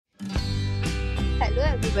Hello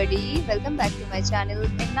everybody, welcome back to my channel,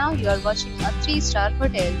 and now you are watching a 3-star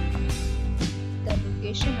hotel. The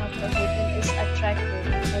location of the hotel is attractive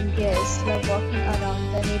and guests love walking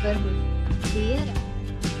around the neighborhood. There are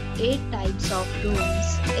 8 types of rooms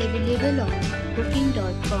available on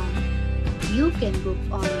booking.com. You can book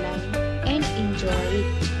online and enjoy it.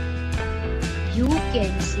 You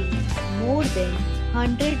can see more than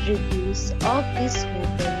 100 reviews of this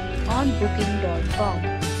hotel on booking.com.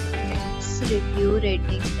 Review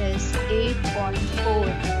rating is 8.4,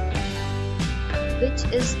 which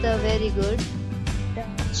is the very good. The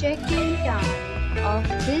check-in time of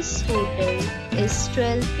this hotel is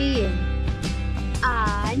 12 p.m.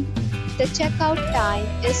 and the checkout time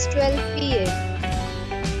is 12 p.m.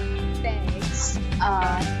 Pets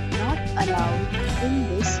are not allowed in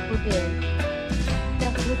this hotel. The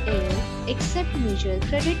hotel accepts major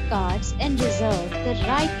credit cards and reserve the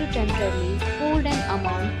right to temporarily hold an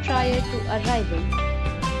amount prior to arrival.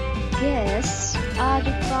 Guests are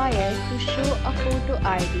required to show a photo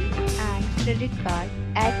ID and credit card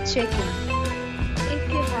at check-in. If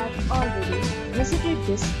you have already visited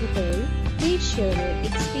this hotel, please share your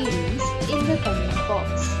experience in the comment box.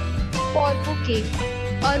 For booking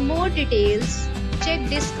or more details, check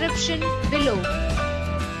description below.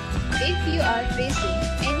 If you are facing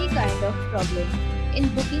any kind of problem in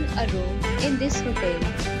booking a room in this hotel,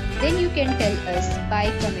 then you can tell us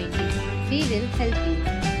by commenting. We will help you.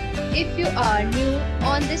 If you are new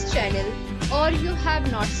on this channel or you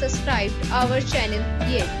have not subscribed our channel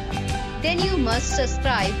yet, then you must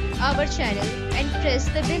subscribe our channel and press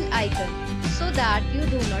the bell icon so that you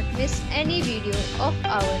do not miss any video of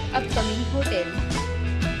our upcoming hotel.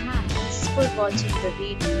 Thanks for watching the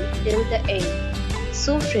video till the end.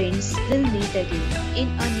 So friends, we'll meet again in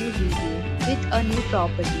a new video with a new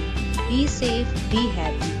property. Be safe, be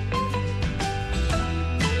happy.